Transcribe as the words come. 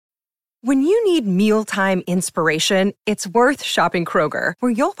When you need mealtime inspiration, it's worth shopping Kroger,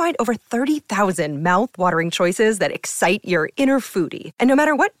 where you'll find over 30,000 mouth-watering choices that excite your inner foodie. And no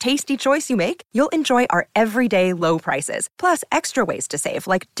matter what tasty choice you make, you'll enjoy our everyday low prices, plus extra ways to save,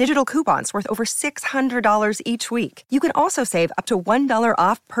 like digital coupons worth over $600 each week. You can also save up to $1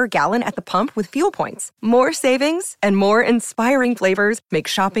 off per gallon at the pump with fuel points. More savings and more inspiring flavors make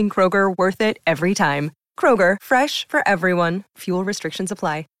shopping Kroger worth it every time. Kroger, fresh for everyone. Fuel restrictions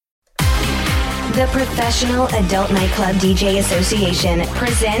apply. The Professional Adult Nightclub DJ Association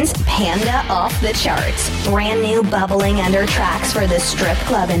presents Panda Off the Charts. Brand new bubbling under tracks for the strip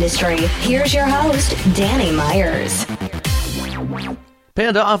club industry. Here's your host, Danny Myers.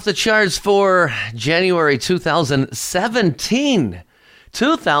 Panda Off the Charts for January 2017.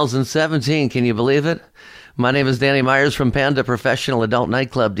 2017, can you believe it? My name is Danny Myers from Panda Professional Adult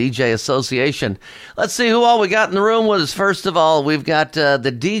Nightclub DJ Association. Let's see who all we got in the room with us. First of all, we've got the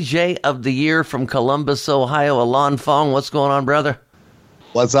DJ of the Year from Columbus, Ohio, Alon Fong. What's going on, brother?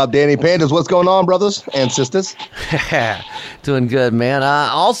 What's up, Danny Pandas? What's going on, brothers and sisters? Doing good, man.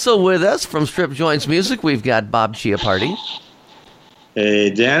 Also with us from Strip Joints Music, we've got Bob Chiappardi. Hey,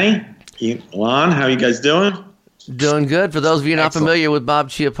 Danny. Alon, how you guys doing? Doing good. For those of you not familiar with Bob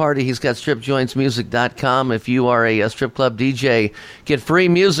Chiappardi, he's got stripjointsmusic.com. If you are a strip club DJ, get free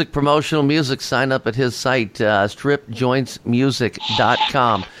music, promotional music, sign up at his site,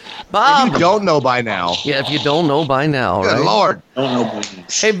 stripjointsmusic.com. Bob! If you don't know by now. Yeah, if you don't know by now, Good right? Lord. Don't know by now.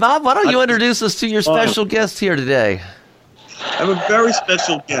 Hey, Bob, why don't you introduce us to your special guest here today? I have a very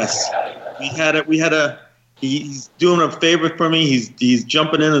special guest. He's doing a favor for me. He's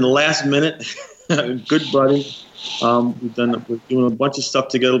jumping in the last minute. Good buddy. We're doing a bunch of stuff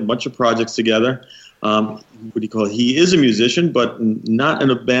together, a bunch of projects together. What do you call it? He is a musician, but not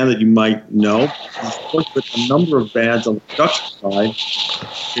in a band that you might know. He's worked with a number of bands on the production side.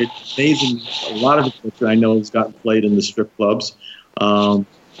 It's amazing. A lot of it I know has gotten played in the strip clubs.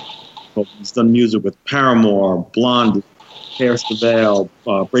 He's done music with Paramore, Blondie, Harris the Veil,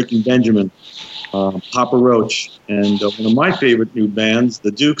 Breaking Benjamin, Papa Roach, and one of my favorite new bands,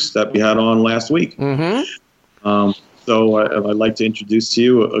 the Dukes, that we had on last week. Mm-hmm. So I'd like to introduce to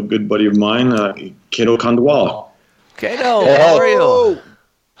you a good buddy of mine, KATO KHANDWALA. KATO, how are you?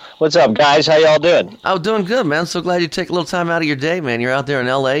 What's up, guys? How y'all doing? Oh, doing good, man. So glad you take a little time out of your day, man. You're out there in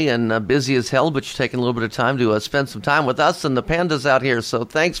L.A. and busy as hell, but you're taking a little bit of time to spend some time with us and the Pandas out here. So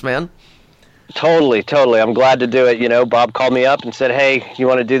thanks, man. Totally. I'm glad to do it. You know, Bob called me up and said, "Hey, you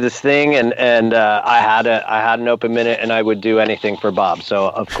want to do this thing?" And I had an open minute, and I would do anything for Bob.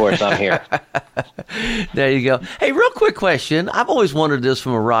 So of course I'm here. There you go. Hey, real quick question. I've always wondered this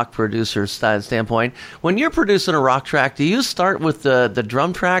from a rock producer standpoint. When you're producing a rock track, do you start with the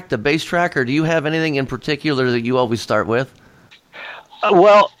drum track, the bass track, or do you have anything in particular that you always start with?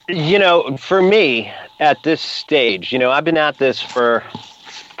 Well, you know, for me at this stage, you know, I've been at this for.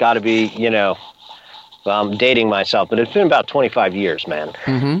 Got to be, you know, I'm dating myself, but it's been about 25 years, man.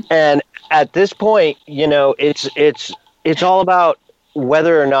 Mm-hmm. And at this point, you know, it's all about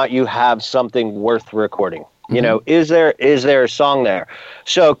whether or not you have something worth recording. Mm-hmm. You know, is there a song there?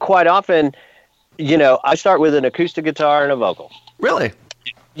 So quite often, you know, I start with an acoustic guitar and a vocal. Really?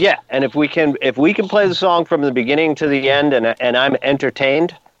 Yeah, and if we can play the song from the beginning to the end, and I'm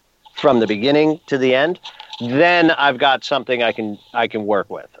entertained from the beginning to the end, then I've got something I can work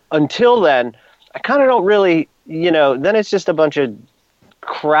with. Until then, I kind of don't really, you know, then it's just a bunch of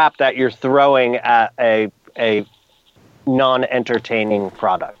crap that you're throwing at a non-entertaining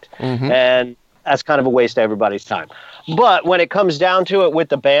product. Mm-hmm. And that's kind of a waste of everybody's time. But when it comes down to it with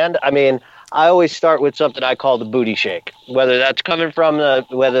the band, I mean, I always start with something I call the booty shake. Whether that's coming from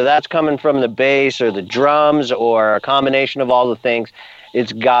the bass or the drums or a combination of all the things,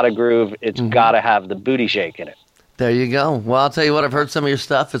 it's got to groove. It's got to have the booty shake in it. There you go. Well, I'll tell you what, I've heard some of your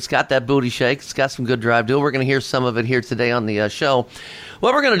stuff. It's got that booty shake. It's got some good drive to it. We're going to hear some of it here today on the show.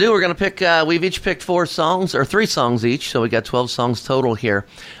 What we're going to do, we're going to pick, we've each picked 4 songs, or 3 songs each, so we got 12 songs total here.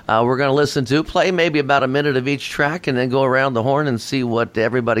 We're going to listen to, play maybe about a minute of each track, and then go around the horn and see what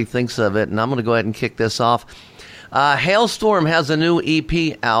everybody thinks of it. And I'm going to go ahead and kick this off. Hailstorm has a new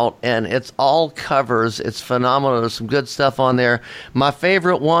EP out, and it's all covers. It's phenomenal. There's some good stuff on there. My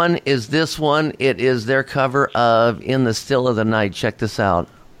favorite one is this one. It is their cover of In the Still of the Night. Check this out.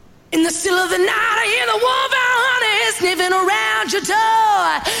 In the still of the night, I hear the wolf honey sniffing around your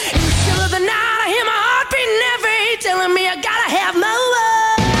door. In the still of the night, I hear my heart beating heavy, telling me I gotta have more.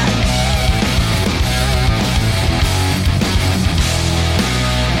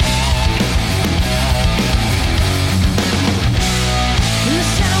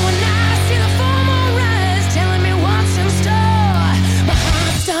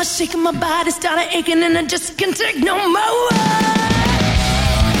 shaking my body, started aching, and I just can't take no more.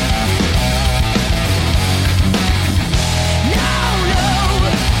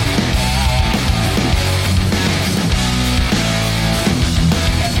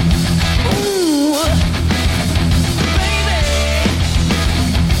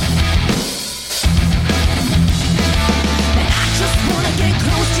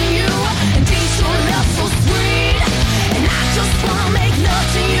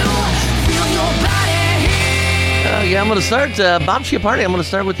 Yeah, I'm going to start, Bob Chiappardi, I'm going to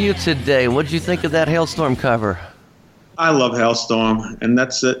start with you today. What did you think of that Hailstorm cover? I love Hailstorm, and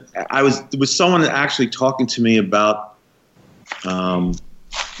that's it. There was someone actually talking to me about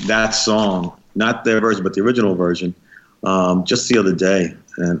that song, not their version, but the original version, just the other day.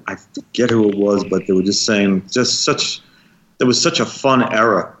 And I forget who it was, but they were just saying there was such a fun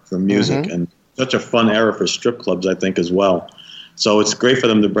era for music and such a fun era for strip clubs, I think, as well. So it's great for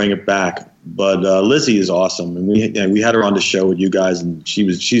them to bring it back. But Lizzie is awesome, and we had her on the show with you guys, and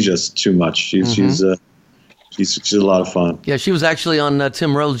she's just too much. She's a lot of fun. Yeah, she was actually on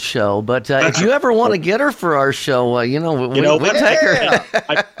Tim Rhodes' show. But if you ever want to get her for our show, we'll take her.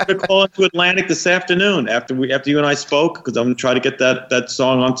 I'm going to call into Atlantic this afternoon after you and I spoke, because I'm going to try to get that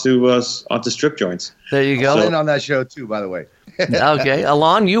song onto strip joints. There you go. I'll in on that show too, by the way. Okay,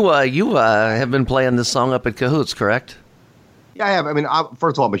 Alon, you have been playing this song up at Cahoots, correct? Yeah, I have. I mean,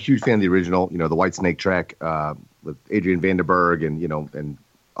 first of all, I'm a huge fan of the original, the Whitesnake track with Adrian Vandenberg and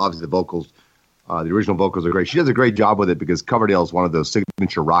obviously the vocals. The original vocals are great. She does a great job with it because Coverdale is one of those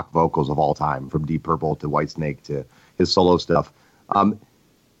signature rock vocals of all time, from Deep Purple to Whitesnake to his solo stuff.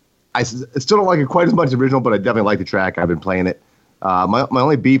 I still don't like it quite as much as the original, but I definitely like the track. I've been playing it. My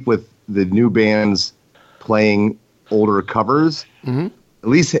only beef with the new bands playing older covers, at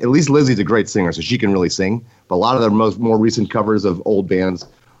least Lizzie's a great singer, so she can really sing. But a lot of the more recent covers of old bands,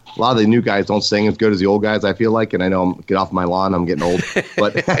 a lot of the new guys don't sing as good as the old guys, I feel like. And I know get off my lawn, I'm getting old.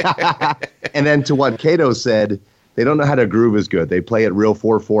 But and then to what KATO said, they don't know how to groove as good. They play it real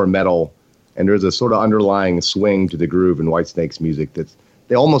 4/4 metal, and there's a sort of underlying swing to the groove in Whitesnake's music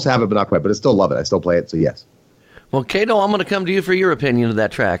they almost have it, but not quite. But I still love it. I still play it, so yes. Well, KATO, I'm going to come to you for your opinion of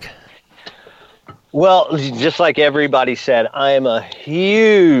that track. Well, just like everybody said, I am a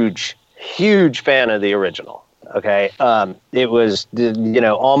huge fan of the original. Okay. It was,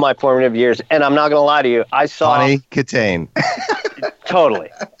 all my formative years. And I'm not going to lie to you. I saw. Bonnie Catane. Totally.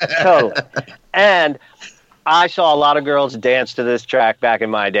 And I saw a lot of girls dance to this track back in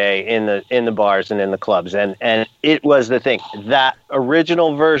my day in the bars and in the clubs. And it was the thing. That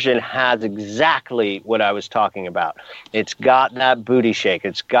original version has exactly what I was talking about. It's got that booty shake.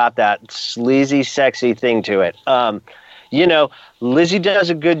 It's got that sleazy, sexy thing to it. Lizzie does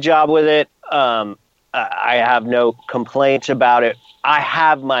a good job with it. I have no complaints about it. I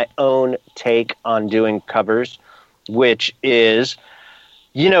have my own take on doing covers, which is,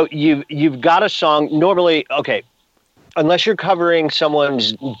 you've got a song normally. Okay, unless you're covering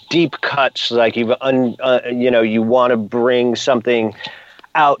someone's deep cuts, like you want to bring something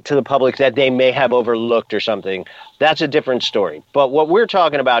out to the public that they may have overlooked or something. That's a different story. But what we're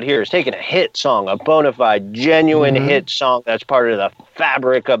talking about here is taking a hit song, a bona fide, genuine hit song that's part of the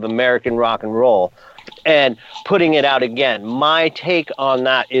fabric of American rock and roll, and putting it out again. My take on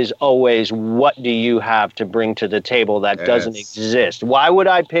that is always, what do you have to bring to the table that doesn't exist? Why would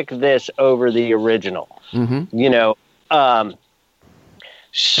I pick this over the original?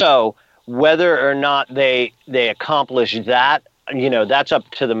 So whether or not they accomplish that, that's up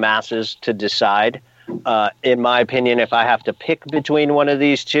to the masses to decide. In my opinion, if I have to pick between one of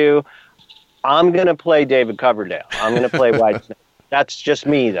these two, I'm going to play David Coverdale. I'm going to play Whitesnake. That's just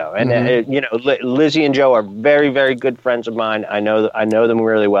me, though. And, Lizzie and Joe are very, very good friends of mine. I know them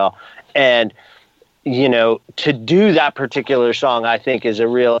really well. And, to do that particular song, I think, is a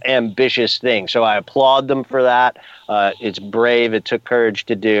real ambitious thing. So I applaud them for that. It's brave. It took courage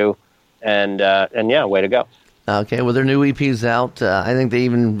to do. And way to go. Okay, well, their new EP's out. I think they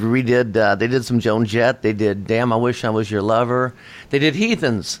even redid, they did some Joan Jett. They did Damn, I Wish I Was Your Lover. They did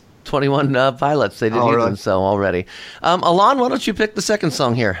Heathens, 21 Pilots. They did Heathens, really? So already. Alon, why don't you pick the second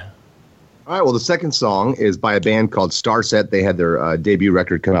song here? All right, well, the second song is by a band called Starset. They had their debut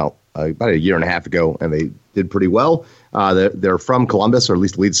record come out about a year and a half ago, and they did pretty well. They're from Columbus, or at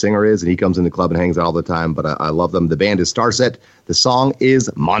least the lead singer is, and he comes in the club and hangs out all the time, but I love them. The band is Starset. The song is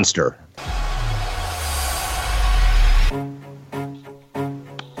Monster.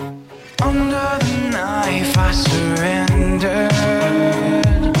 Under the knife I surrendered,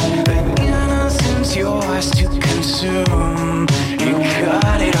 the innocence yours to consume. You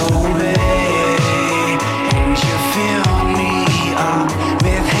cut it away, and you filled me up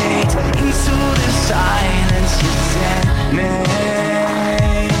with hate.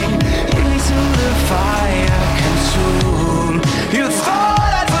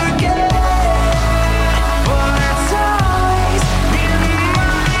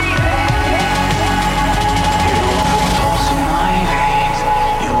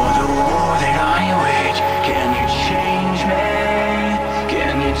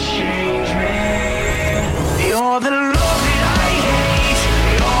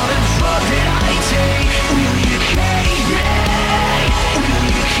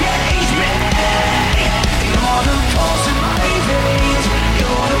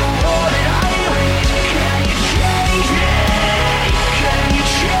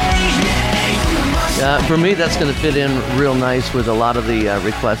 For me, that's going to fit in real nice with a lot of the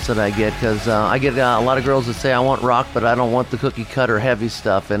requests that I get, because I get a lot of girls that say I want rock, but I don't want the cookie cutter heavy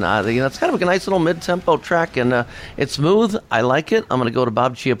stuff, and it's kind of a nice little mid-tempo track, and it's smooth. I like it. I'm going to go to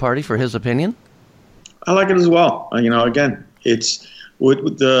Bob Chiappardi for his opinion. I like it as well. Again, it's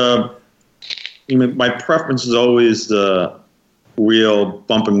with the. My preference is always the real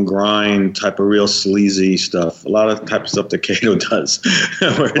bump and grind type of real sleazy stuff. A lot of type of stuff that KATO does,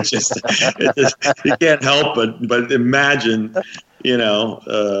 where it just you can't help but imagine,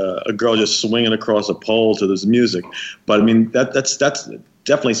 a girl just swinging across a pole to this music. But that's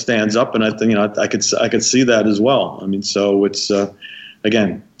definitely stands up, and I think I could see that as well. So it's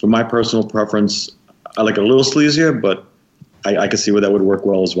again, for my personal preference, I like it a little sleazier, but I can see where that would work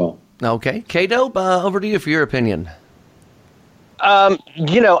well as well. Okay, KATO, over to you for your opinion.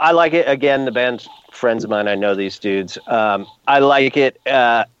 I like it. Again, the band's friends of mine. I know these dudes. I like it.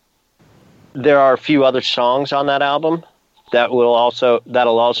 There are a few other songs on that album that'll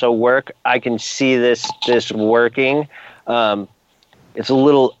also work. I can see this working. It's a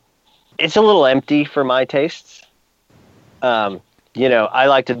little empty for my tastes. I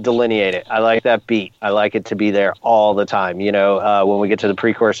like to delineate it. I like that beat. I like it to be there all the time. When we get to the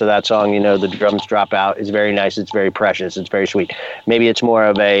pre-chorus of that song, the drums drop out. It's very nice. It's very precious. It's very sweet. Maybe it's more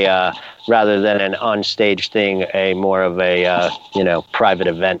of a, rather than an on-stage thing, more of a, private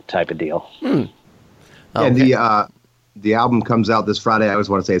event type of deal. Okay. And the album comes out this Friday. I always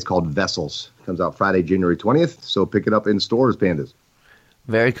want to say it's called Vessels. It comes out Friday, January 20th. So pick it up in stores, Pandas.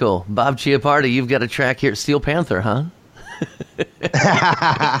 Very cool. Bob Chiappardi, you've got a track here. Steel Panther, huh?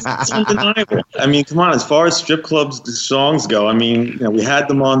 It's undeniable. Come on. As far as strip clubs songs go, we had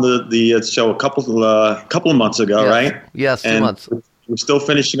them on the show a couple of months ago, right? Yes, 2 months. We're still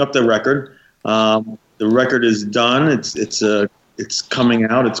finishing up the record. The record is done. It's coming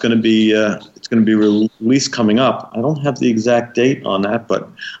out. It's going to be released coming up. I don't have the exact date on that, but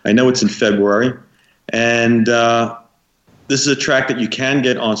I know it's in February. And this is a track that you can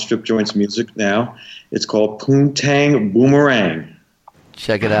get on Strip Joints Music now. It's called Poontang Boomerang.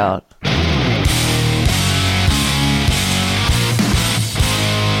 Check it out.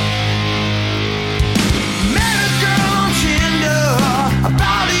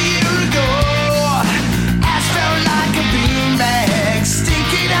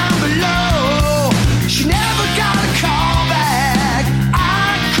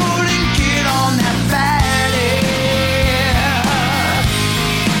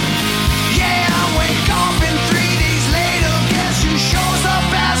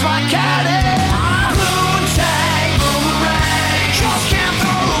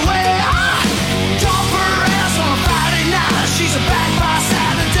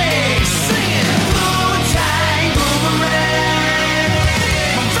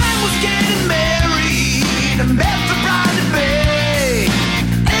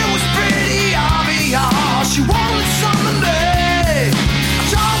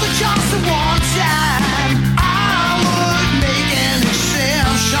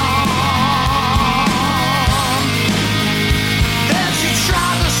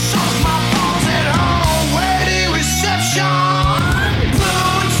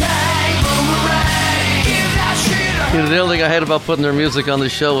 The only thing I hate about putting their music on the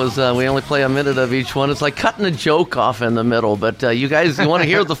show is we only play a minute of each one. It's like cutting a joke off in the middle. But you guys, you want to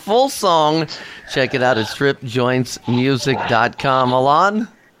hear the full song, check it out at stripjointsmusic.com. Alon, I'm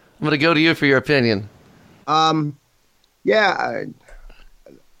going to go to you for your opinion. More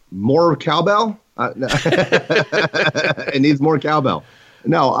cowbell? It needs more cowbell.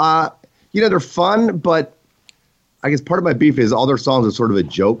 No, they're fun, but I guess part of my beef is all their songs are sort of a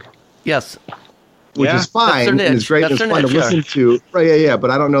joke. Yes. Which is fine, and it's great, and it's fun to listen to. Right, yeah,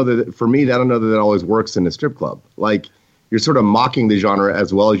 but I don't know that, for me, I don't know that always works in a strip club. Like, you're sort of mocking the genre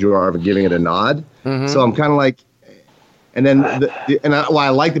as well as you are giving it a nod. Mm-hmm. So I'm kind of like, and then, I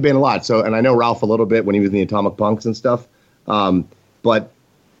like the band a lot, and I know Ralph a little bit when he was in the Atomic Punks and stuff, but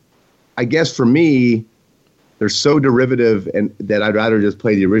I guess for me, they're so derivative and that I'd rather just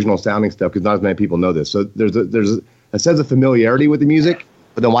play the original sounding stuff because not as many people know this. So there's a sense of familiarity with the music.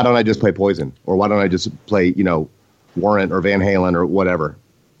 But then why don't I just play Poison? Or why don't I just play, Warrant or Van Halen or whatever?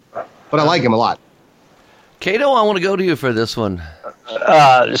 But I like him a lot. KATO, I want to go to you for this one.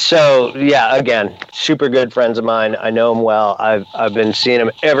 Again, super good friends of mine. I know them well. I've been seeing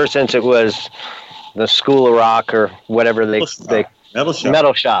them ever since it was the School of Rock or whatever Metal Shop.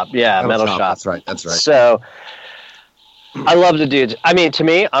 Metal Shop. Yeah, Metal Shop. That's right. So I love the dudes. To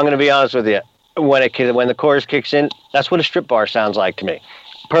me, I'm going to be honest with you. When the chorus kicks in, that's what a strip bar sounds like to me.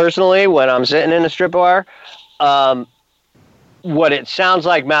 Personally, when I'm sitting in a strip bar, what it sounds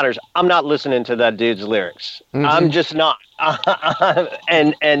like matters. I'm not listening to that dude's lyrics. Mm-hmm. I'm just not. But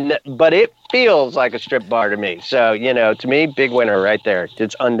it feels like a strip bar to me. So, to me, big winner right there.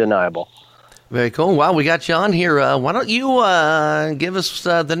 It's undeniable. Very cool. Wow, we got you on here. Why don't you give us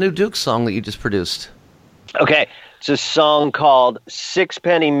the new Duke song that you just produced? Okay. It's a song called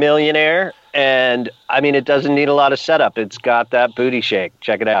Sixpenny Millionaire. And, it doesn't need a lot of setup. It's got that booty shake.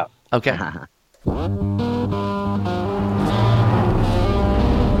 Check it out. Okay.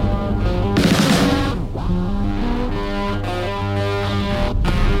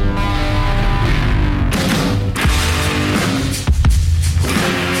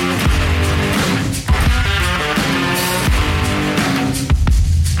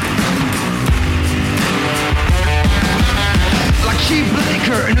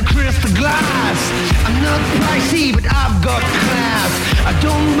 In a crystal glass, I'm not pricey, but I've got class. I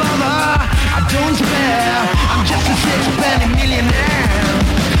don't bother, I don't spare. I'm just a six-penny millionaire.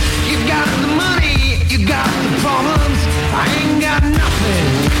 You got the money, you got the problems. I ain't got nothing.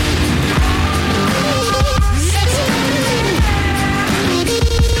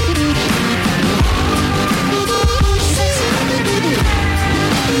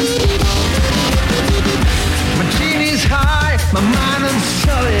 My genie's high, my mind is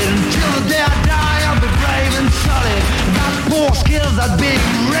solid. Until the day I die, I'll be brave and solid. Got 4 skills, I'd be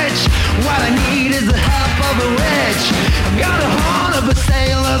rich. What I need is the help of a witch. I've got a heart of a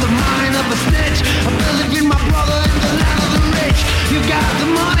sailor, the mind of a snitch. I'm living with my brother in the land of the rich. You got the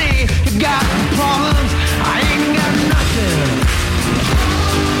money, you got the problems. I ain't got nothing.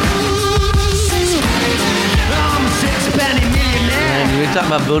 I'm a six-penny millionaire. And we talk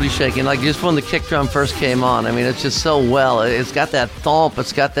about booty shaking, like just when the kick drum first came on. It's just so well. It's got that thump.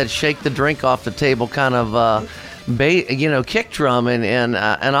 It's got that shake the drink off the table kind of, kick drum, and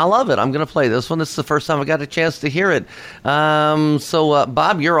I love it. I'm going to play this one. This is the first time I got a chance to hear it. So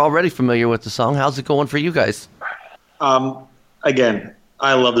Bob, you're already familiar with the song. How's it going for you guys? Again,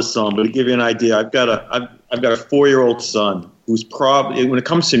 I love this song, but to give you an idea, I've got a 4-year-old son who's probably, when it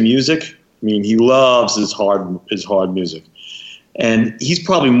comes to music, he loves his hard music. And he's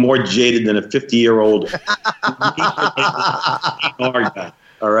probably more jaded than a 50-year-old hard guy.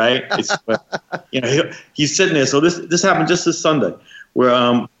 All right, he's sitting there. So this happened just this Sunday, where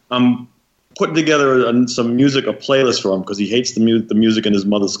I'm putting together a playlist for him because he hates the music in his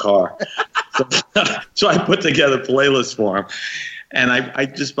mother's car. So I put together a playlist for him, and I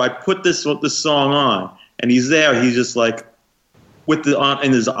put this song on, and he's there. He's just like with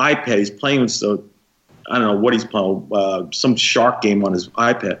in his iPad. He's playing so. I don't know what he's playing, some shark game on his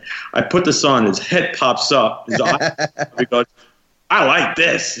iPad. I put this on, his head pops up. His he goes, I like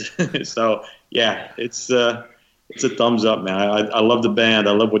this. So, yeah, it's a thumbs up, man. I love the band.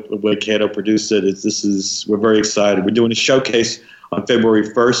 I love what KATO produced it. We're very excited. We're doing a showcase on February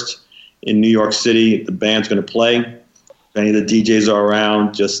 1st in New York City. The band's going to play. If any of the DJs are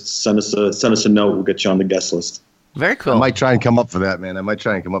around, just send us a note. We'll get you on the guest list. Very cool. I might try and come up for that, man.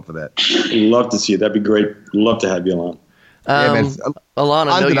 Love to see it. That'd be great. Love to have you on. Yeah, man.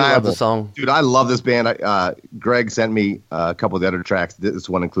 Alana, I know you love the song. Dude, I love this band. Greg sent me a couple of the other tracks. This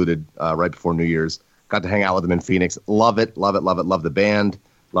one included right before New Year's. Got to hang out with them in Phoenix. Love it. Love the band.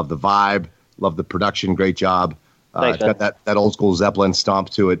 Love the vibe. Love the production. Great job. Thanks, it's got that old school Zeppelin stomp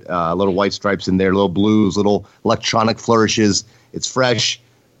to it. Little white stripes in there, little blues, little electronic flourishes. It's fresh.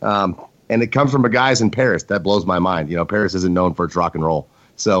 And it comes from guys in Paris. That blows my mind. Paris isn't known for its rock and roll.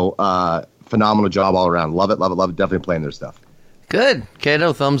 So phenomenal job all around. Love it. Definitely playing their stuff. Good.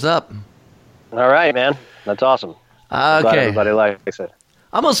 KATO, thumbs up. All right, man. That's awesome. I'm glad everybody likes it.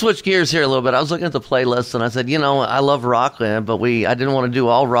 I'm going to switch gears here a little bit. I was looking at the playlist, and I said, I love rock, but I didn't want to do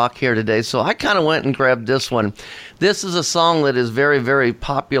all rock here today, so I kind of went and grabbed this one. This is a song that is very, very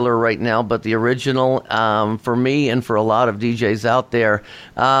popular right now, but the original, for me and for a lot of DJs out there,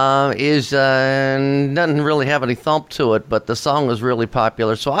 doesn't really have any thump to it, but the song is really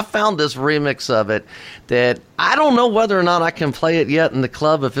popular. So I found this remix of it that I don't know whether or not I can play it yet in the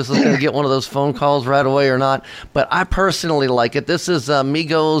club, if this is going to get one of those phone calls right away or not, but I personally like it. This is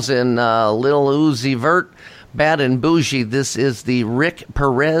Migos and Lil Uzi Vert, Bad and Bougie. This is the Rick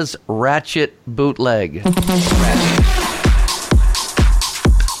Perez Ratchet bootleg.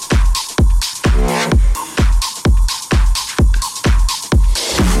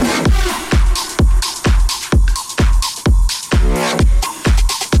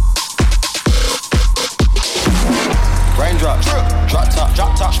 Raindrops, drop top,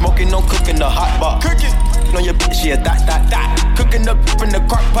 Drop top smoking, no cooking the hot pot. Cooking on your bitch, yeah, that. Cooking up in the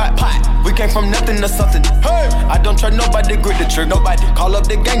crock pot. We came from nothing to something. Hey, I don't try nobody, grip the trick. Nobody call up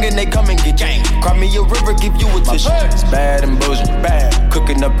the gang and they come and get gang. Cry me a river, give you a tissue. It's bad and bullshit, bad.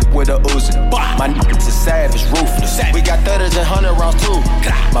 Cooking up with a Uzi. My niggas is savage, ruthless. We got 30s and 100 rounds too.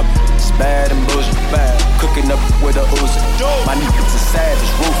 My bitch is bad and bullshit, bad. Cooking up with a Uzi. My niggas is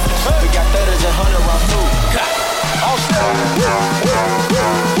savage, ruthless. We got 30s and 100 rounds too. All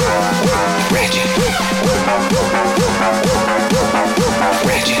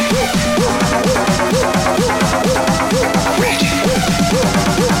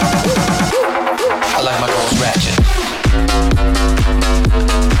I like my girls ratchet.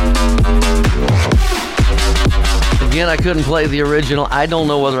 Again, I couldn't play the original. I don't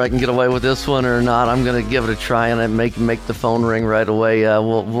know whether I can get away with this one or not. I'm going to give it a try and make the phone ring right away.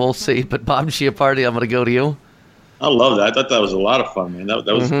 We'll see. But Bob Chiappardi, I'm going to go to you. I love that. I thought that was a lot of fun, man. That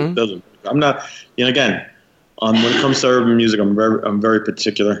was. I'm not. Again, when it comes to urban music, I'm very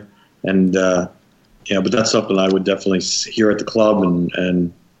particular, and but that's something I would definitely hear at the club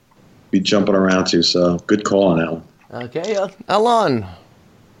and be jumping around to. So good call on that one. Okay, Alon.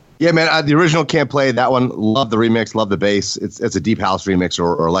 Yeah, man, the original can't play that one. Love the remix, love the bass. It's a deep house remix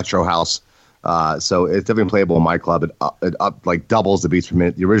or electro house. So it's definitely playable in my club. It like doubles the beats per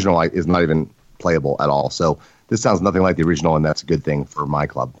minute. The original is not even playable at all. So this sounds nothing like the original, and that's a good thing for my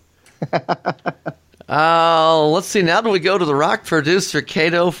club. Let's see. Now do we go to the rock producer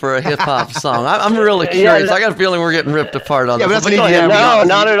KATO for a hip hop song? I'm really curious. I got a feeling we're getting ripped apart on this. But that's an EDM. No,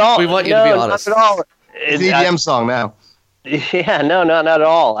 not at all. We want you to be honest. Not at all. It's an EDM song now. Yeah, no, not at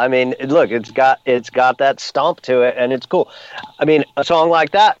all. I mean, look, it's got that stomp to it, and it's cool. I mean, a song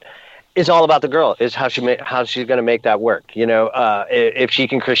like that is all about the girl. Is how she's going to make that work. If she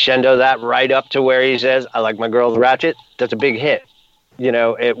can crescendo that right up to where he says, "I like my girls ratchet," that's a big hit.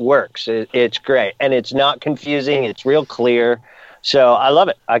 It works. It's great, and it's not confusing. It's real clear. So I love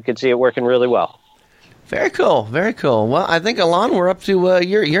it. I could see it working really well. Very cool, very cool. Well, I think Alon, we're up to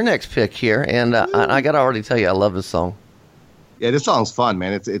your next pick here, and I got to already tell you, I love this song. Yeah, this song's fun,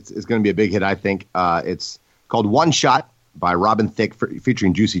 man. It's going to be a big hit, I think. It's called One Shot by Robin Thicke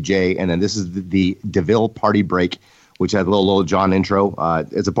featuring Juicy J. And then this is the DeVille Party Break, which has a little John intro.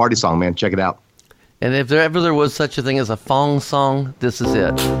 It's a party song, man. Check it out. And if there ever was such a thing as a thong song, this is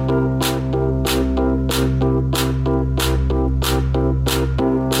it.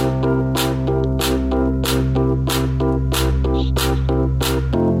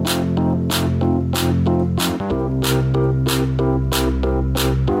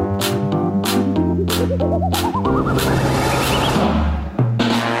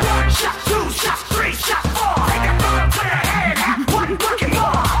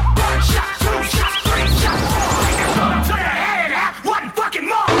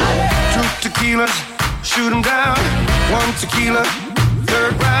 Shoot 'em down, one tequila,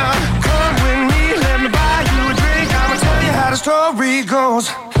 third round. Come with me, let me buy you a drink. I'ma tell you how the story goes.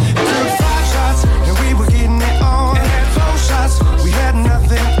 Took 5 shots and we were getting it on. 4 shots, we had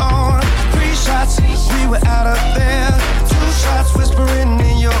nothing on. 3 shots, we were out of there. 2 shots, whispering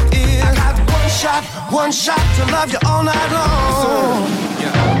in your ear. I got one shot to love you all night long.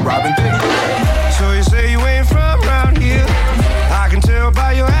 Yeah, Robin Thicke. So you say you ain't from around here. I can tell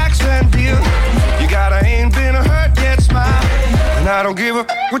by your accent, dear. You got a ain't been hurt yet smile. And I don't give a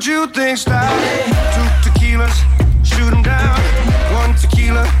what you think style. 2 tequilas, shoot 'em down. 1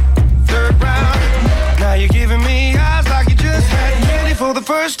 tequila, third round. Now you're giving me eyes like you just had candy for the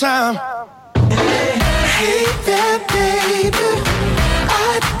first time. Hey there, baby.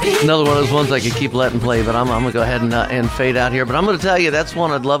 Another one of those ones I could keep letting play, but I'm going to go ahead and fade out here. But I'm going to tell you, that's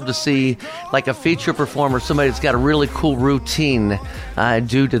one I'd love to see, like a feature performer, somebody that's got a really cool routine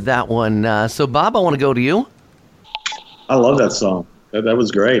due to that one. So, Bob, I want to go to you. I love that song. That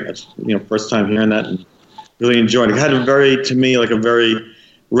was great. That's, first time hearing that and really enjoyed it. It had a very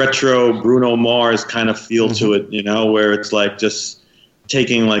retro Bruno Mars kind of feel to it, where it's like just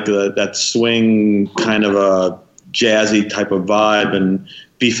taking like that swing kind of a jazzy type of vibe and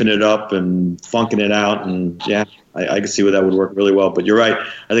beefing it up and funking it out, and I can see where that would work really well. But you're right,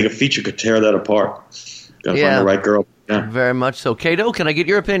 I think a feature could tear that apart. Gotta find the right girl. Yeah. Very much so. KATO, can I get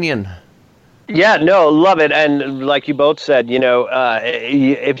your opinion? Yeah, no, love it. And like you both said,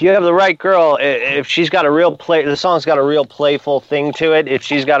 if you have the right girl, if she's got a real the song's got a real playful thing to it. If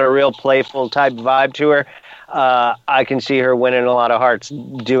she's got a real playful type vibe to her, I can see her winning a lot of hearts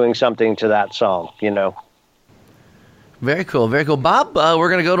doing something to that song, Very cool, very cool. Bob, we're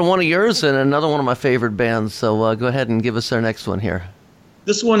going to go to one of yours and another one of my favorite bands. So go ahead and give us our next one here.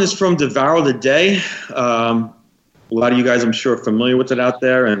 This one is from Devour the Day. A lot of you guys, I'm sure, are familiar with it out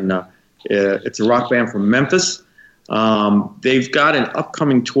there, and it's a rock band from Memphis. They've got an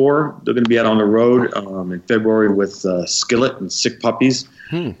upcoming tour. They're going to be out on the road in February with Skillet and Sick Puppies.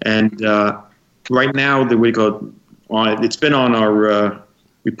 And right now, it's been on our.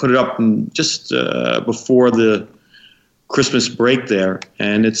 We put it up just before the Christmas break there,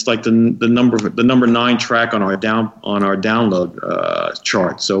 and it's like the number 9 track on our download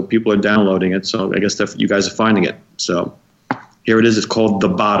chart. So people are downloading it. So I guess you guys are finding it. So here it is. It's called The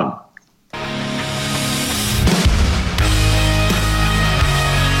Bottom.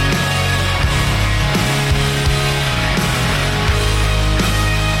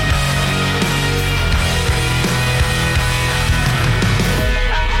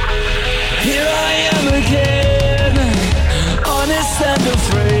 And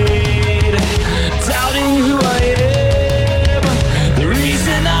afraid, doubting who I am, the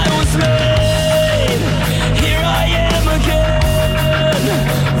reason I was made. Here I am again,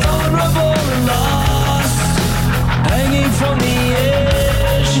 vulnerable and lost, hanging from the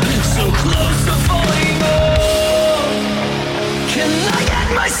edge, so close to falling off. Can I get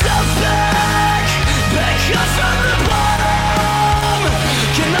myself back up from the bottom?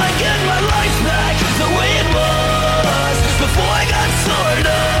 Can I get my life back the way it was before I got torn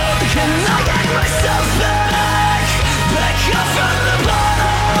up? Can I get myself back up from the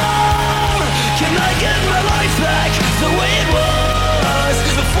bottom? Can I get my life back the way it was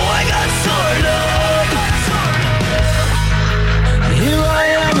before I got torn up? Here I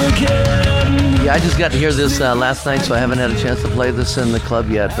am again. Yeah, I just got to hear this last night, so I haven't had a chance to play this in the club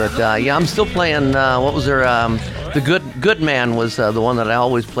yet. But yeah, I'm still playing. What was their? The Good Man was the one that I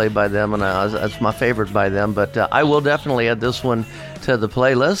always play by them, and that's my favorite by them. But I will definitely add this one to the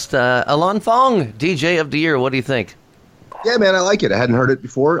playlist. Alon Fong, DJ of the Year. What do you think? Yeah, man, I like it. I hadn't heard it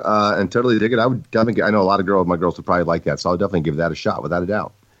before, and totally dig it. I would definitely. I know a lot of my girls would probably like that, so I'll definitely give that a shot, without a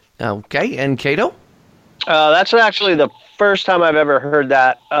doubt. Okay, and Kato? That's actually the first time I've ever heard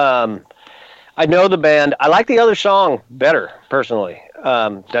that. I know the band. I like the other song better, personally.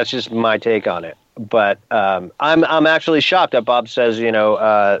 That's just my take on it. But I'm actually shocked that Bob says,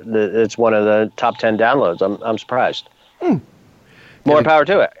 it's one of the top 10 downloads. I'm surprised. More power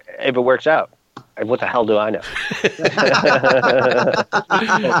to it, if it works out. And what the hell do I know?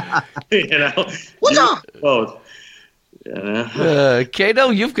 What's up? Kato,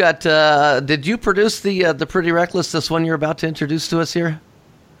 you've got. Did you produce the Pretty Reckless? This one you're about to introduce to us here.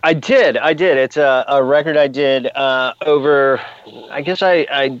 I did. It's a record I did over. I guess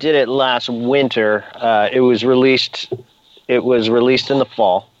I did it last winter. It was released in the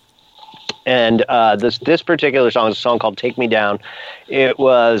fall, and this particular song is a song called "Take Me Down." It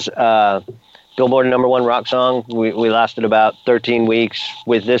was Billboard #1 rock song. We lasted about 13 weeks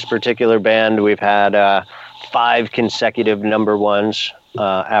with this particular band. We've had 5 consecutive #1s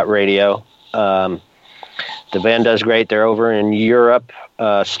at radio. The band does great. They're over in Europe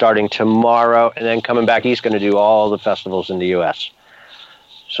starting tomorrow, and then coming back east, going to do all the festivals in the U.S.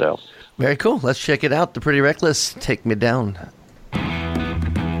 So very cool. Let's check it out. The Pretty Reckless, Take Me Down.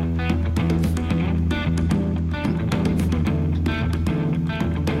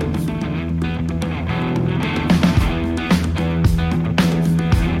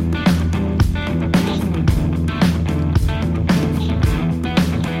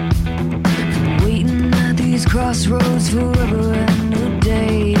 Crossroads forever and a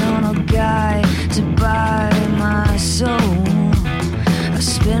day on a guy to buy my soul. I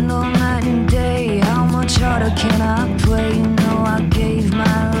spend all night and day. How much harder can I play? You know I gave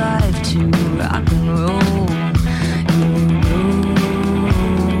my life to rock and roll.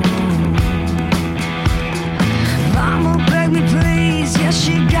 Mama begged me please, yes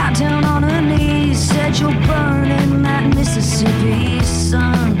she got down on her knees, said you'll burn in that Mississippi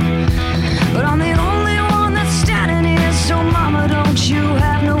sun. But I'm the only one that's standing here, so mama, don't you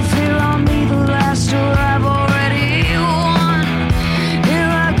have no fear on me. The last door I've already won.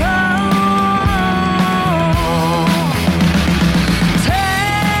 Here I go.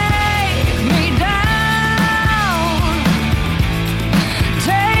 Take me down.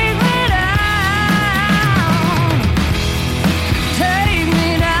 Take me down. Take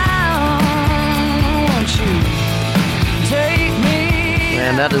me down. Won't you take me?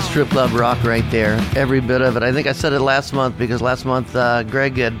 And that is Strip Club Rock right there. Every bit of it. I think I said it last month because last month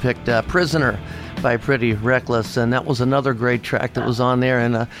Greg had picked Prisoner by Pretty Reckless, and that was another great track that was on there.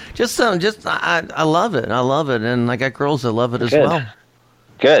 And I love it. I love it. And I got girls that love it as well.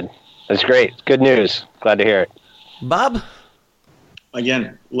 Good. That's great. Good news. Glad to hear it. Bob?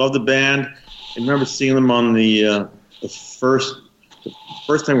 Again, love the band. I remember seeing them on the first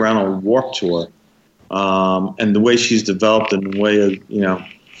time we were out on a Warped Tour. and the way she's developed and the way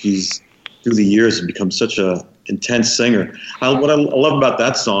she's through the years and become such a intense singer. What I love about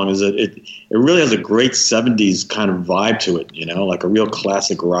that song is that it really has a great 70s kind of vibe to it, like a real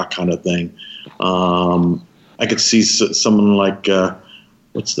classic rock kind of thing. I could see someone like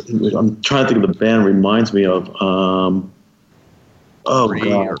I'm trying to think of the band reminds me of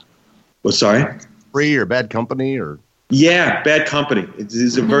Well, sorry? Free or Bad Company or? Yeah, Bad Company.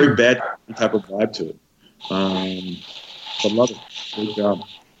 It's a very bad type of vibe to it. I love it. Great job.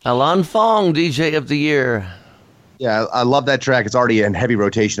 Alon Fong, DJ of the Year. Yeah, I love that track. It's already in heavy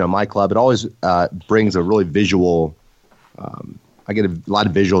rotation on my club. It always brings a really visual. I get a lot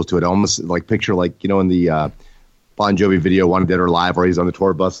of visuals to it. Almost like picture in the Bon Jovi video "Wanted Dead or Alive," where he's on the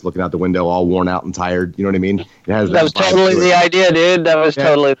tour bus looking out the window, all worn out and tired. You know what I mean? It has that was totally the idea, dude. That was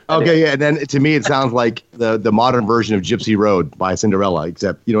totally. Okay, yeah. And then to me, it sounds like the modern version of "Gypsy Road" by Cinderella,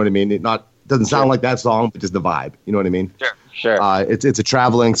 except you know what I mean. It doesn't sound like that song, but just the vibe. You know what I mean? Sure. It's a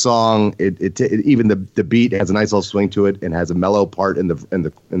traveling song. It even the beat has a nice little swing to it and has a mellow part in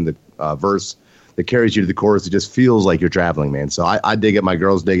the verse that carries you to the chorus. It just feels like you're traveling, man. So I dig it. My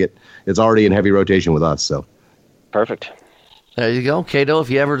girls dig it. It's already in heavy rotation with us. So perfect. There you go, Kato. If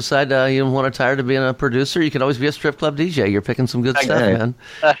you ever decide you want to tired of being a producer, you can always be a strip club DJ. You're picking some good stuff, man.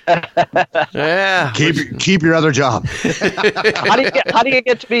 Yeah. Keep your other job. How do you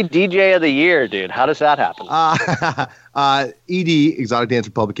get to be DJ of the Year, dude? How does that happen? ED, Exotic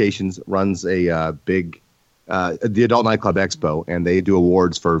Dancer Publications, runs a big the Adult Nightclub Expo, and they do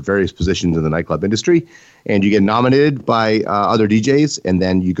awards for various positions in the nightclub industry. And you get nominated by other DJs, and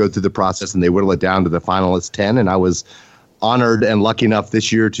then you go through the process, and they whittle it down to the finalist 10. And I was honored and lucky enough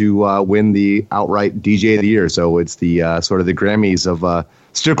this year to win the outright DJ of the Year. So it's the sort of the Grammys of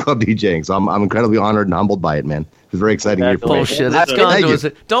strip club DJing. So I'm incredibly honored and humbled by it, man. It's a very exciting year for me. Bullshit. It's gone to his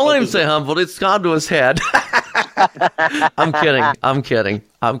head. Don't let him say humbled. It's gone to his head. I'm kidding.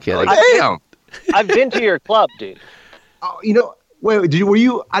 Damn. I've been to your club, dude. Oh, wait, did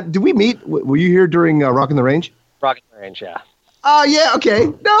we meet? Were you here during Rockin' the Range? Rockin' the Range, yeah. Oh, yeah, okay.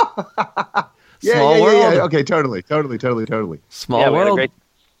 No. Small world. Yeah. Okay, totally. Small world.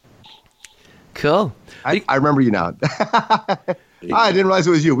 Cool. I remember you now. I didn't realize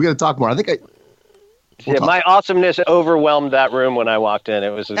it was you. We got to talk more. My awesomeness overwhelmed that room when I walked in. It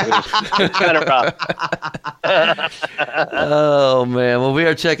was kind of rough. Oh, man. Well, we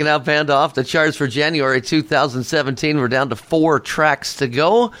are checking out Panda off the charts for January 2017. We're down to 4 tracks to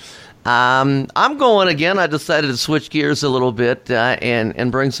go. I'm going again. I decided to switch gears a little bit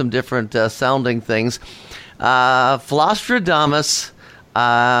and bring some different sounding things. Flostradamus,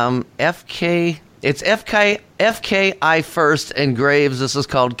 FK. It's FKI First and Graves. This is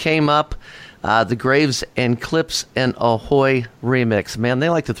called Came Up. The Graves and Clips and Ahoy remix. Man, they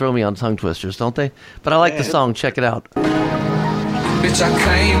like to throw me on tongue twisters, don't they? But I like the song. Check it out. Bitch, I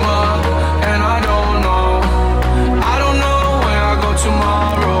came up and I don't know where I go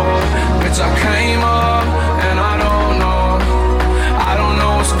tomorrow. Bitch, I came up and I don't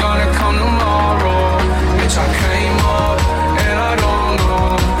know what's gonna come tomorrow. Bitch, I came up and I don't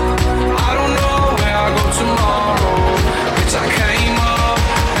know where I go tomorrow. Bitch, I came up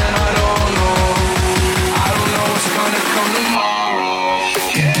and I don't know what's gonna come tomorrow.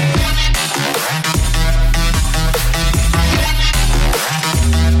 Yeah.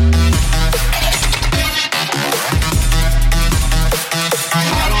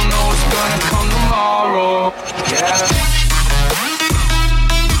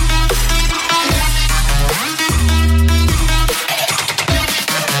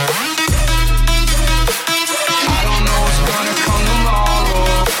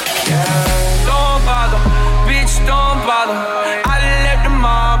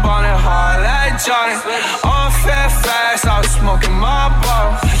 All fast, I was smoking my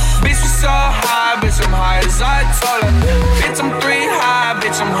bottle. Bitch was so high, bitch, I'm high as I told her. Bitch, I'm 3 high,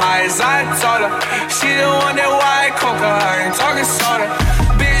 bitch, I'm high as I told her. She the one that white coca, I ain't talking soda.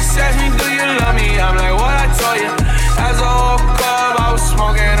 Bitch asked me, do you love me? I'm like, what I told you. As a whole club, I was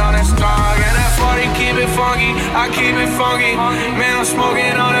smoking on that strong. And that 40, keep it funky, I keep it funky. Man, I'm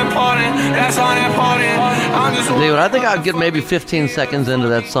smoking on that potent, that's on that potent. Dude, I think I'd get maybe 15 seconds into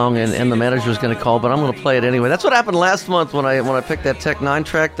that song and the manager's going to call, but I'm going to play it anyway. That's what happened last month when I picked that Tech 9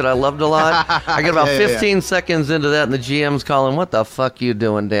 track that I loved a lot. I get about 15 seconds into that and the GM's calling, what the fuck you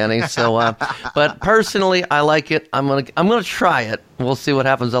doing, Danny? So, but personally, I like it. I'm gonna try it. We'll see what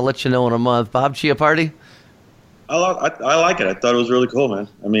happens. I'll let you know in a month. Bob Chiappardi? I like it. I thought it was really cool, man.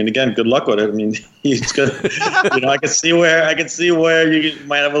 I mean, again, good luck with it. I mean, it's good. I can see where you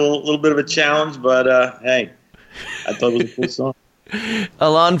might have a little bit of a challenge, but hey, I thought it was a cool song.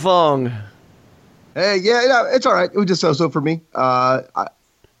 Alon Fong. Hey, yeah, it's all right. It was just so for me.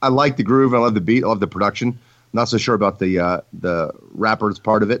 I like the groove. I love the beat. I love the production. Not so sure about the rappers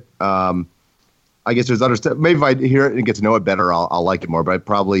part of it. I guess there's other stuff. Maybe if I hear it and get to know it better, I'll like it more. But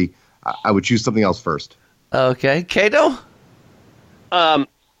I would choose something else first. Okay, KATO.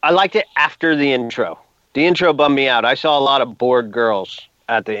 I liked it after the intro. The intro bummed me out. I saw a lot of bored girls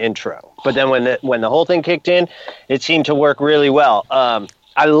at the intro, but then when the whole thing kicked in, it seemed to work really well.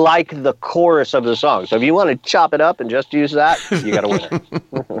 I like the chorus of the song. So if you want to chop it up and just use that, you got a winner.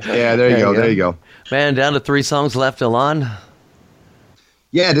 Yeah, there you go. Man, down to 3 songs left, Alon.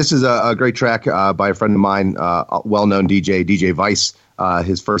 Yeah, this is a great track by a friend of mine, well-known DJ Vice.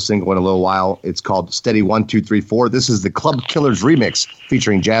 His first single in a little while. It's called Steady 1, 2, 3, 4. This is the Club Killers remix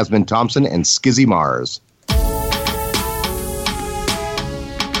featuring Jasmine Thompson and Skizzy Mars.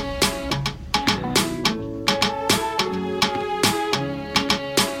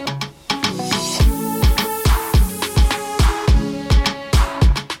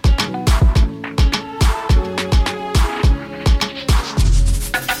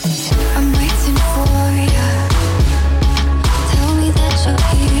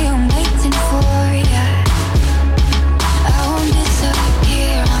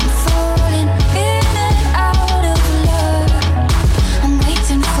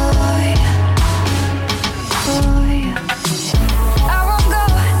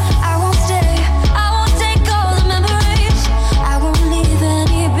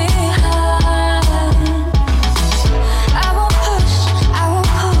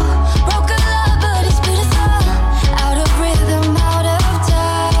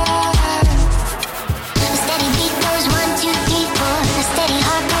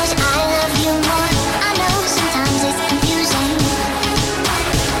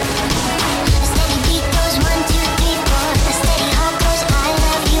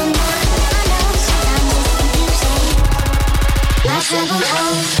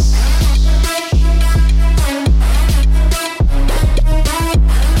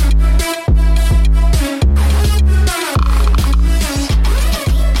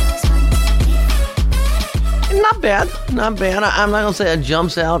 Not bad. I'm not going to say it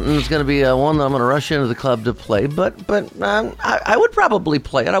jumps out and it's going to be one that I'm going to rush into the club to play, but I would probably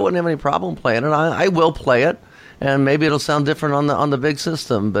play it. I wouldn't have any problem playing it. I will play it, and maybe it'll sound different on the big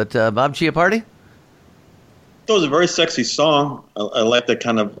system. But Bob Chiappardi? It was a very sexy song. I like that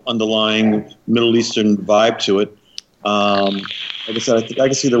kind of underlying Middle Eastern vibe to it. Like I said, I think I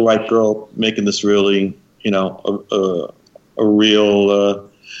can see the right girl making this really, a real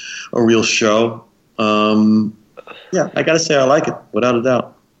show. Yeah, I got to say I like it, without a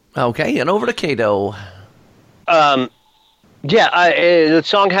doubt. Okay, and over to KATO. The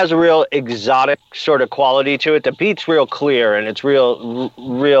song has a real exotic sort of quality to it. The beat's real clear, and it's real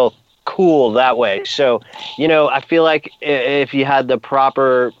cool that way. So, I feel like if you had the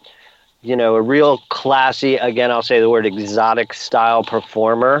proper, a real classy, again, I'll say the word exotic style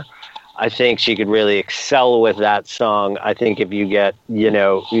performer, I think she could really excel with that song. I think if you get,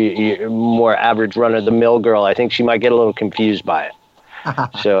 more average run-of-the-mill girl, I think she might get a little confused by it.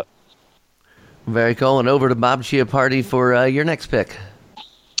 So, very cool. And over to Bob Chiappardi for your next pick.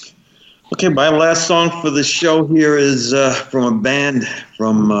 Okay, my last song for the show here is from a band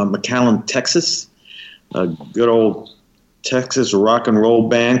from McAllen, Texas. A good old Texas rock and roll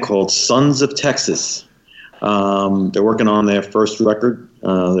band called Sons of Texas. They're working on their first record,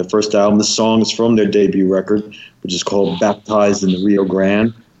 their first album. The song is from their debut record, which is called Baptized in the Rio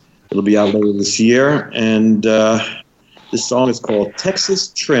Grande. It'll be out later this year, and this song is called Texas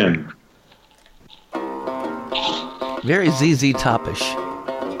Trim. Very ZZ Top-ish.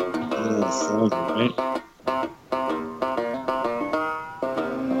 Yeah, sounds right.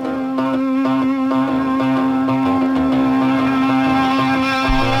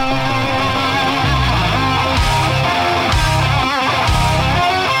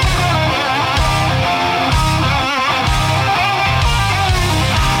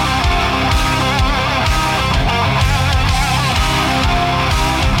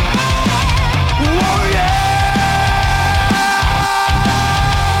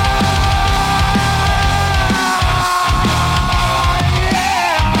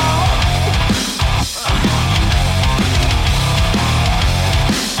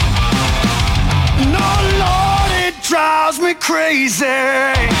 Crazy,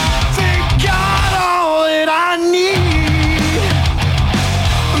 think got all that I need.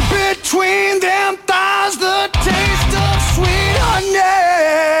 Between them thighs, the taste of sweet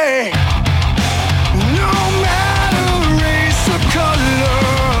honey. No matter race or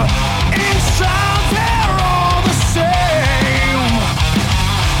color, inside they're all the same.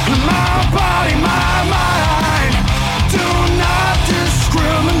 My body, my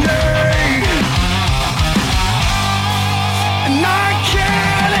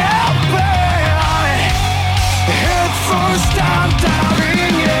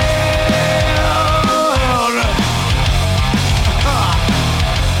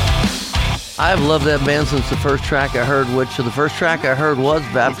I've loved that band since the first track I heard, which the first track I heard was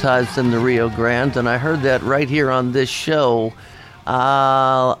Baptized in the Rio Grande, and I heard that right here on this show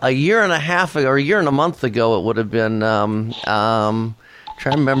a year and a half ago, or a year and a month ago it would have been. Trying to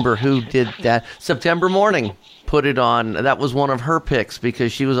remember who did that. September Morning put it on. That was one of her picks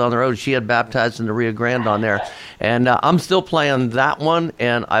because she was on the road. She had Baptized in the Rio Grande on there. And I'm still playing that one,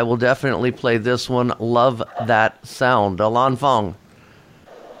 and I will definitely play this one. Love that sound. Alon Fong.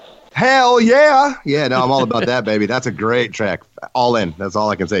 Hell yeah. Yeah, no, I'm all about that, baby. That's a great track. All in. That's all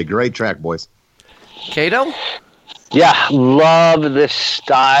I can say. Great track, boys. KATO? Yeah, love this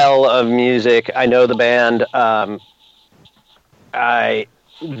style of music. I know the band.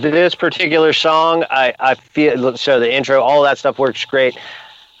 This particular song, I feel, so the intro, all that stuff works great.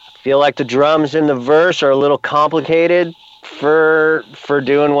 I feel like the drums in the verse are a little complicated for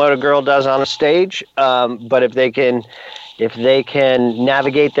doing what a girl does on a stage. But if they can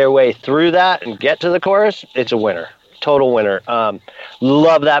navigate their way through that and get to the chorus, it's a winner. Total winner.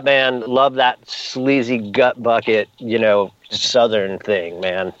 Love that band. Love that sleazy gut bucket, Southern thing,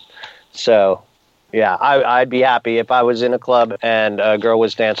 man. So, yeah, I'd be happy if I was in a club and a girl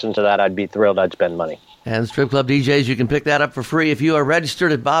was dancing to that. I'd be thrilled. I'd spend money. And Strip Club DJs, you can pick that up for free if you are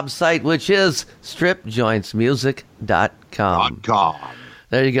registered at Bob's site, which is stripjointsmusic.com.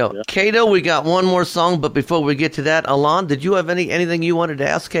 There you go. Yeah. KATO, we got one more song, but before we get to that, Alon, did you have anything you wanted to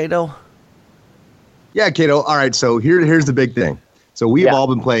ask KATO? Yeah, KATO. All right, so here's the big thing. So we have all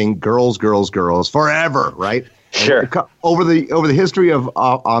been playing Girls, Girls, Girls forever, right? Sure. And over the history of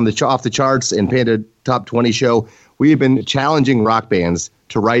on the off the charts and Panda Top 20 show, we have been challenging rock bands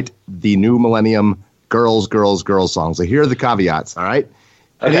to write the new millennium Girls, Girls, Girls songs. So here are the caveats, all right?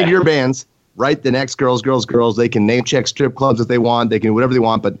 Okay. And in your bands, write the next Girls, Girls, Girls. They can name check strip clubs if they want. They can do whatever they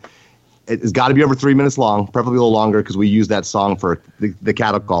want, but it's got to be over 3 minutes long, preferably a little longer, because we use that song for the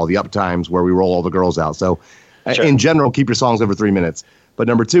cattle call, the up times where we roll all the girls out. So in general, keep your songs over 3 minutes. But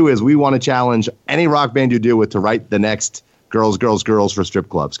number two is we want to challenge any rock band you deal with to write the next Girls, Girls, Girls for strip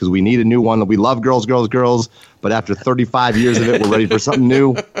clubs, because we need a new one. We love Girls, Girls, Girls, but after 35 years of it, we're ready for something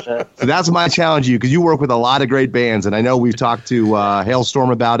new. So that's my challenge to you, because you work with a lot of great bands, and I know we've talked to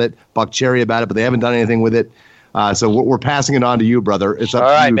Hailstorm about it, Buck Cherry about it, but they haven't done anything with it. So we're passing it on to you, brother. It's up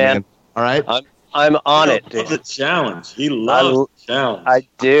to you, man. All right? I'm on it, dude. He loves the challenge. He loves the challenge. I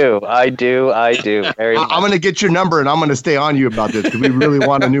do. Very much. I'm going to get your number, and I'm going to stay on you about this, because we really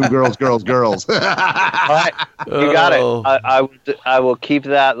want a new Girls, Girls, Girls. All right. You got it. I will keep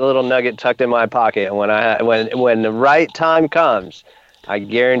that little nugget tucked in my pocket, and when the right time comes, I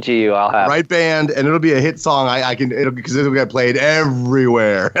guarantee you I'll have right band, and it'll be a hit song. Because it'll get played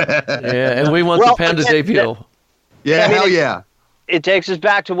everywhere. Yeah, and we want the Panda debut. Yeah, hell yeah. It takes us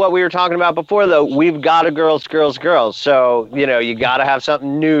back to what we were talking about before, though. We've got a Girls, Girls, Girls. So, you got to have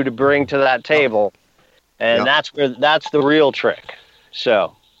something new to bring to that table. And that's the real trick.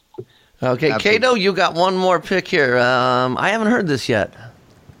 So. Okay, KATO, you got one more pick here. I haven't heard this yet.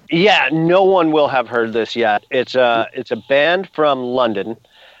 Yeah, no one will have heard this yet. It's a band from London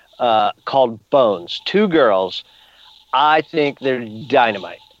called Bones. Two girls. I think they're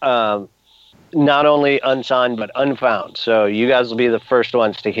dynamite. Not only unsigned, but unfound. So you guys will be the first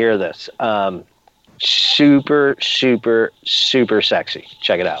ones to hear this. Super, super, super sexy.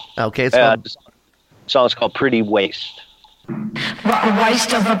 Check it out. Okay. The song's called Pretty Waist. What a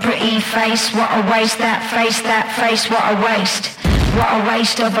waste of a pretty face. What a waste, that face, what a waste. What a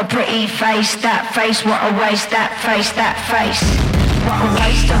waste of a pretty face, that face, what a waste, that face. What a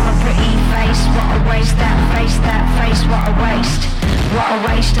waste of a pretty face. What a waste, that face, what a waste. What a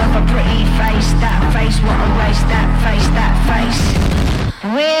waste of a pretty face, that face, what a waste, that face.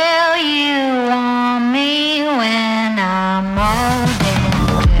 Will you want me when I'm old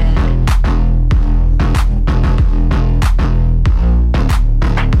and dead?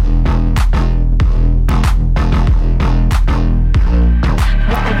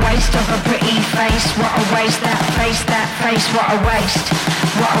 What a waste of a pretty face, what a waste, that face, what a waste.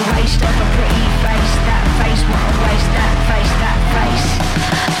 What a waste of a pretty face, that face, what a waste, that face.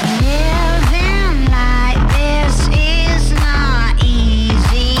 Living like this is not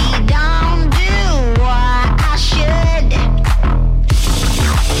easy. Don't do what I should.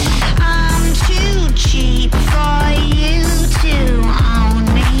 I'm too cheap for you to own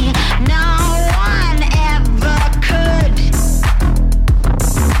me. No one ever could.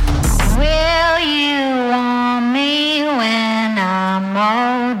 Will you want me when I'm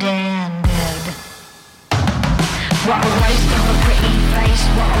old and dead? What a waste of a pretty face.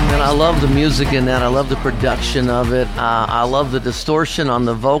 And I love the music in that. I love the production of it. I love the distortion on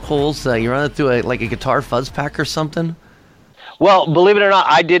the vocals. You run it through like a guitar fuzz pack or something. Well, believe it or not,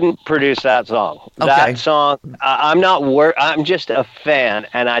 I didn't produce that song. Okay. That song, I'm just a fan,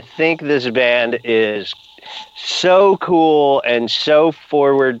 and I think this band is so cool and so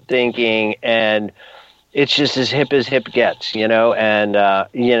forward-thinking, and it's just as hip gets, and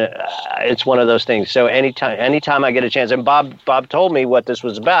it's one of those things. So anytime I get a chance, and Bob told me what this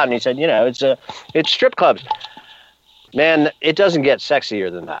was about, and he said, it's strip clubs. Man, it doesn't get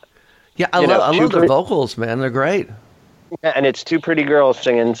sexier than that. Yeah, I love the vocals, man. They're great. And it's two pretty girls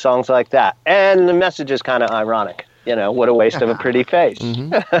singing songs like that. And the message is kind of ironic. What a waste of a pretty face.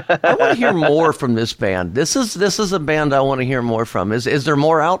 Mm-hmm. I want to hear more from this band. This is a band I want to hear more from. Is there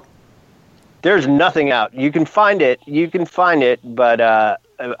more out? There's nothing out. You can find it, but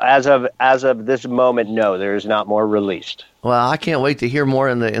as of this moment, no, there is not more released. Well, I can't wait to hear more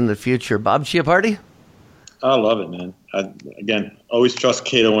in the future. Bob Chiappardi? I love it, man. Again, always trust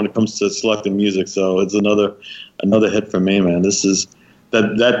KATO when it comes to selecting music, so it's another hit for me, man. This is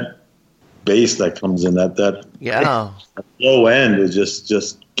that bass that comes in, that low end is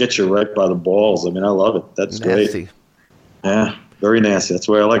just gets you right by the balls. I mean, I love it. That's nasty. Great. Yeah, very nasty. That's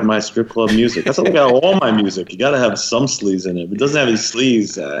where I like my strip club music. That's how I got all my music. You got to have some sleaze in it. If it doesn't have any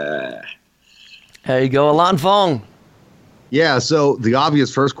sleaze, There you go, Alan Fong. Yeah, so the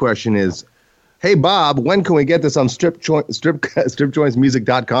obvious first question is, hey, Bob, when can we get this on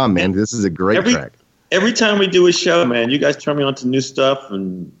stripjointsmusic.com, man? This is a great track. Every time we do a show, man, you guys turn me on to new stuff,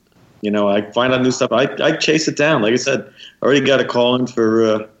 and, I find out new stuff. I chase it down. Like I said, I already got a call in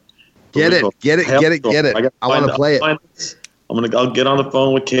for... Get it. I want to play it. I'll get on the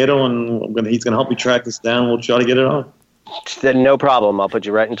phone with KATO, and he's going to help me track this down. We'll try to get it on. No problem. I'll put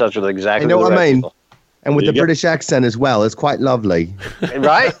you right in touch with exactly the right people. And with the British accent as well. It's quite lovely.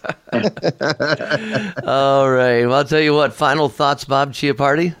 Right? All right. Well, I'll tell you what. Final thoughts, Bob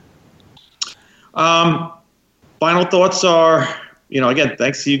Chiappardi? Final thoughts are, again,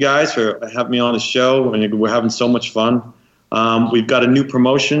 thanks to you guys for having me on the show. And we're having so much fun. We've got a new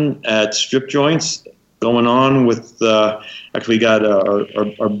promotion at Strip Joints going on with, actually got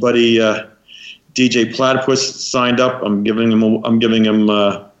our buddy DJ Platypus signed up. I'm giving him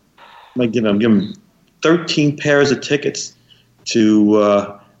 13 pairs of tickets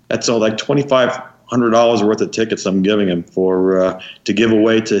to that's all like $2,500 worth of tickets I'm giving him to give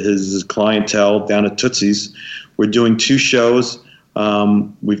away to his clientele down at Tootsie's. We're doing 2 shows.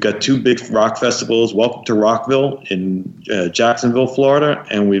 We've got 2 big rock festivals, Welcome to Rockville in Jacksonville, Florida,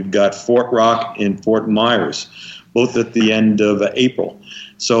 and we've got Fort Rock in Fort Myers, both at the end of April.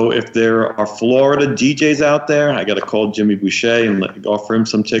 So if there are Florida DJs out there, I got to call Jimmy Boucher and offer him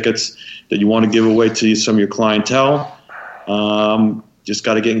some tickets that you want to give away to some of your clientele. Just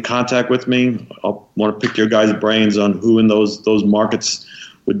got to get in contact with me. I want to pick your guys' brains on who in those markets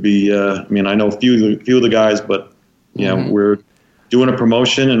would be. I know a few of the guys, but we're doing a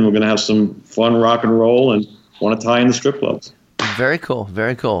promotion and we're going to have some fun rock and roll and want to tie in the strip clubs. Very cool.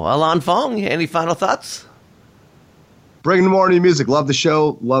 Very cool. Alan Fong, any final thoughts? Bringing more new music. Love the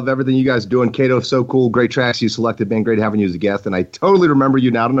show. Love everything you guys are doing. KATO, so cool. Great tracks you selected, man. Great having you as a guest. And I totally remember you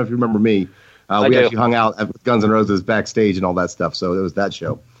now. I don't know if you remember me. We actually hung out with Guns N' Roses backstage and all that stuff. So it was that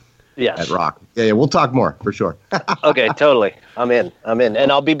show. Yes. At Rock. Yeah, we'll talk more for sure. Okay, totally. I'm in.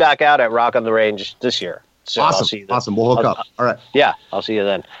 And I'll be back out at Rock on the Range this year. So awesome. I'll see you then. Awesome. We'll hook up. All right. Yeah, I'll see you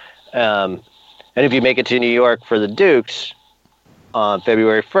then. And if you make it to New York for the Dukes on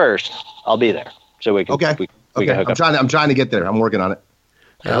February 1st, I'll be there. So we can we can hook up. I'm trying to get there. I'm working on it.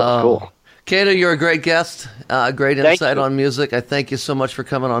 Cool. KATO, you're a great guest. Great insight on music. I thank you so much for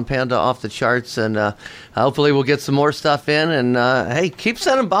coming on Panda Off the Charts, and hopefully we'll get some more stuff in. And hey, keep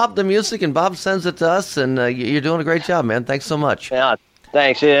sending Bob the music, and Bob sends it to us. And you're doing a great job, man. Thanks so much. Yeah,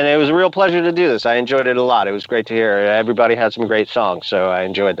 thanks. And it was a real pleasure to do this. I enjoyed it a lot. It was great to hear. Everybody had some great songs, so I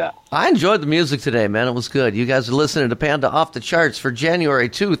enjoyed that. I enjoyed the music today, man. It was good. You guys are listening to Panda Off the Charts for January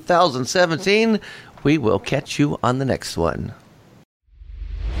 2017. We will catch you on the next one.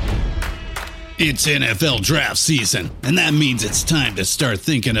 It's NFL draft season, and that means it's time to start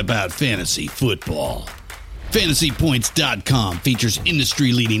thinking about fantasy football. FantasyPoints.com features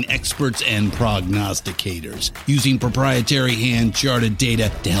industry-leading experts and prognosticators using proprietary hand-charted data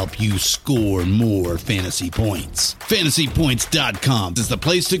to help you score more fantasy points. FantasyPoints.com is the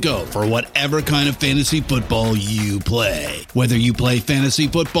place to go for whatever kind of fantasy football you play. Whether you play fantasy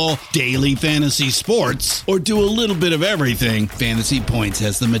football, daily fantasy sports, or do a little bit of everything, Fantasy Points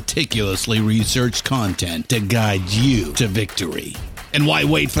has the meticulously researched content to guide you to victory. And why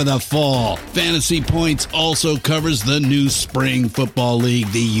wait for the fall? Fantasy Points also covers the new spring football league,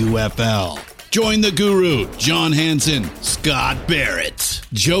 the UFL. Join the guru, John Hansen, Scott Barrett,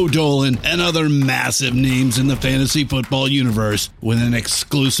 Joe Dolan, and other massive names in the fantasy football universe with an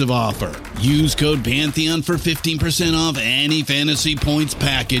exclusive offer. Use code Pantheon for 15% off any Fantasy Points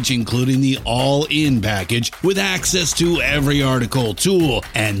package, including the all-in package, with access to every article, tool,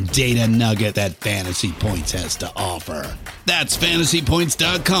 and data nugget that Fantasy Points has to offer. That's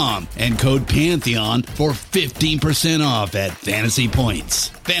fantasypoints.com and code Pantheon for 15% off at Fantasy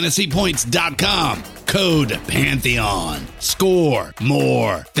Points. Fantasypoints.com, code Pantheon. Score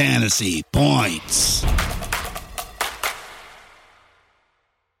more fantasy points.